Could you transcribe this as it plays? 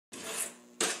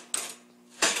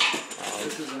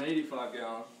This is an 85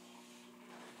 gallon,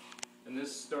 and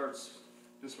this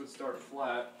would start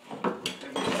flat, and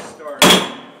we start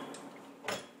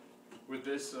with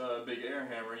this big air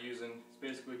hammer using, it's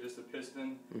basically just a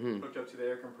piston hooked up to the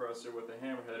air compressor with a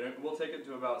hammerhead. And we'll take it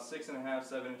to about 6.5,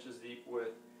 7 inches deep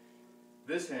with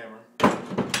this hammer.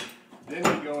 Then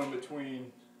we go in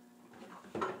between,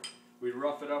 we'd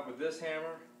rough it up with this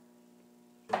hammer,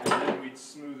 and then we'd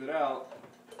smooth it out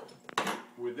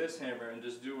with this hammer and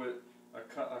just do it a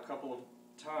couple of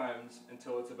times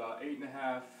until it's about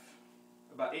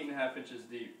 8.5 inches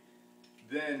deep.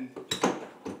 Then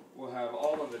we'll have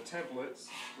all of the templates,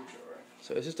 which are...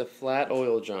 So it's just a flat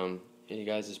oil drum, and you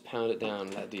guys just pound it down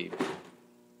that deep.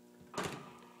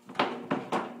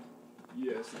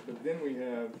 Yes, but then we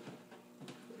have... I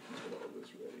can get all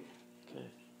this ready. Okay.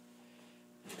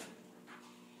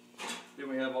 Then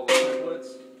we have all the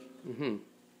templates,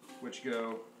 which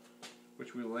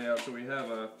we lay out, so we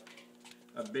have a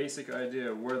basic idea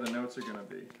of where the notes are going to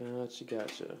be.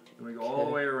 Gotcha. And we go all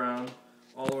the way around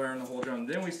the whole drum.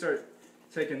 Then we start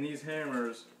taking these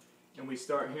hammers and we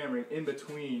start hammering in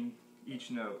between each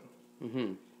note.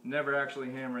 Never actually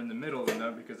hammer in the middle of the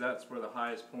note because that's where the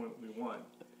highest point we want.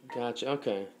 Gotcha,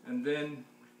 okay. And then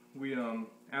we,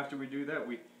 after we do that,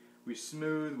 we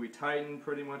smooth, we tighten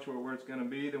pretty much where it's going to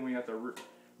be. Then we have to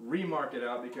remark it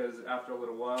out because after a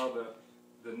little while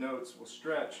the notes will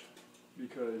stretch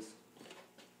because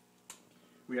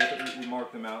we have to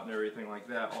remark them out and everything like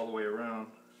that all the way around.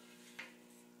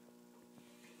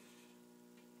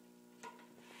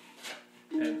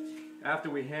 And after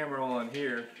we hammer all on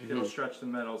here, it'll stretch the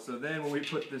metal. So then when we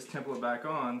put this template back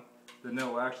on, the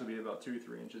note will actually be about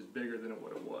 2-3 inches bigger than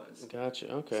what it was.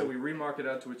 Gotcha, okay. So we remark it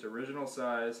out to its original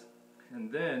size, and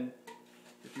then,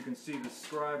 if you can see the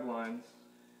scribe lines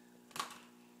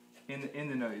in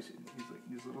the note, you see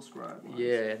these little scribe lines.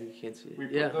 Yeah, you can't see it. We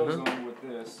put those on with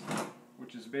this,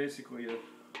 which is basically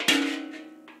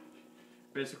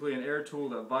an air tool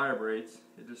that vibrates.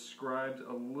 It describes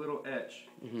a little etch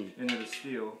into the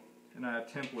steel, and I have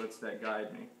templates that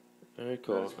guide me. Very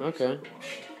cool. Okay.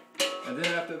 And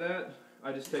then after that,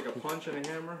 I just take a punch and a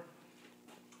hammer,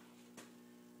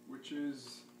 which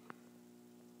is,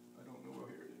 I don't know,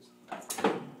 here it is.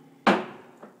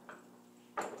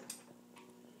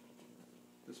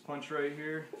 This punch right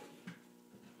here,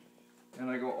 and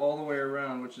I go all the way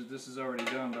around, which is, this is already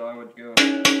done, but I would go.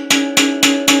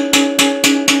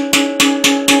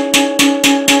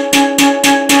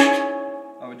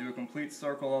 I would do a complete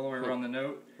circle all the way around the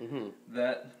note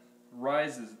that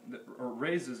raises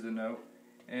the note,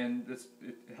 and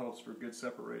it helps for good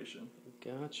separation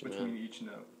between each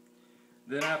note.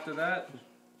 Then after that,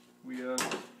 we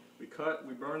cut,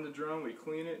 we burn the drum, we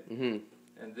clean it, and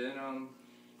then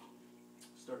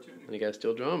start tuning. And you got a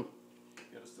steel drum. You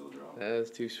got a steel drum. That is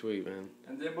too sweet, man.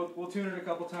 And then we'll tune it a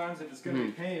couple times. If it's going to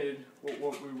be painted, we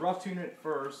rough tune it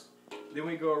first. Then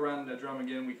we go around the drum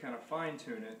again. We kind of fine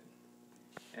tune it,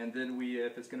 and then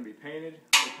if it's going to be painted,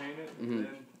 we'll paint it. And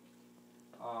then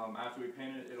after we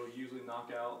paint it, it'll usually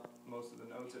knock out most of the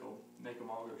notes. It'll make them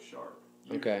all go sharp.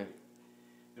 Usually. Okay.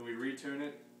 Then we retune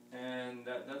it, and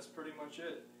that's pretty much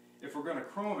it. If we're going to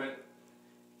chrome it,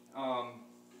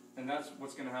 and that's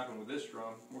what's going to happen with this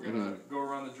drum. We're going to go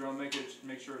around the drum, make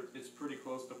sure it's pretty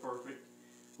close to perfect.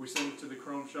 We send it to the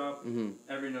chrome shop.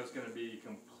 Every note's going to be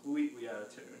completely out of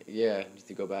tune. Yeah, just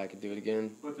to go back and do it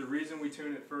again. But the reason we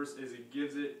tune it first is it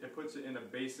puts it in a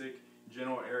basic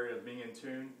general area of being in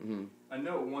tune. A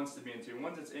note wants to be in tune.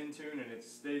 Once it's in tune and it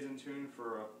stays in tune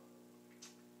for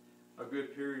a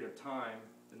good period of time,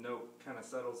 the note kind of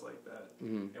settles like that.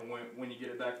 And when you get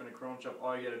it back from the chrome shop,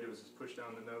 all you got to do is just push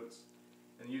down the notes,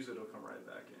 and usually it'll come right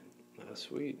back in. That's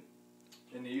sweet.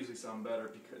 And they usually sound better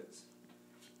because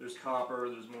there's copper,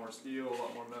 there's more steel, a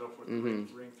lot more metal for it to ring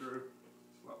through.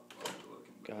 It's a lot better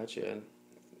looking. Gotcha. And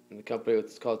the company,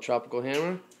 it's called Tropical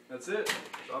Hammer? That's it.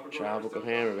 Tropical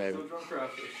Hammer, baby.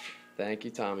 Thank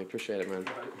you, Tommy. Appreciate it, man.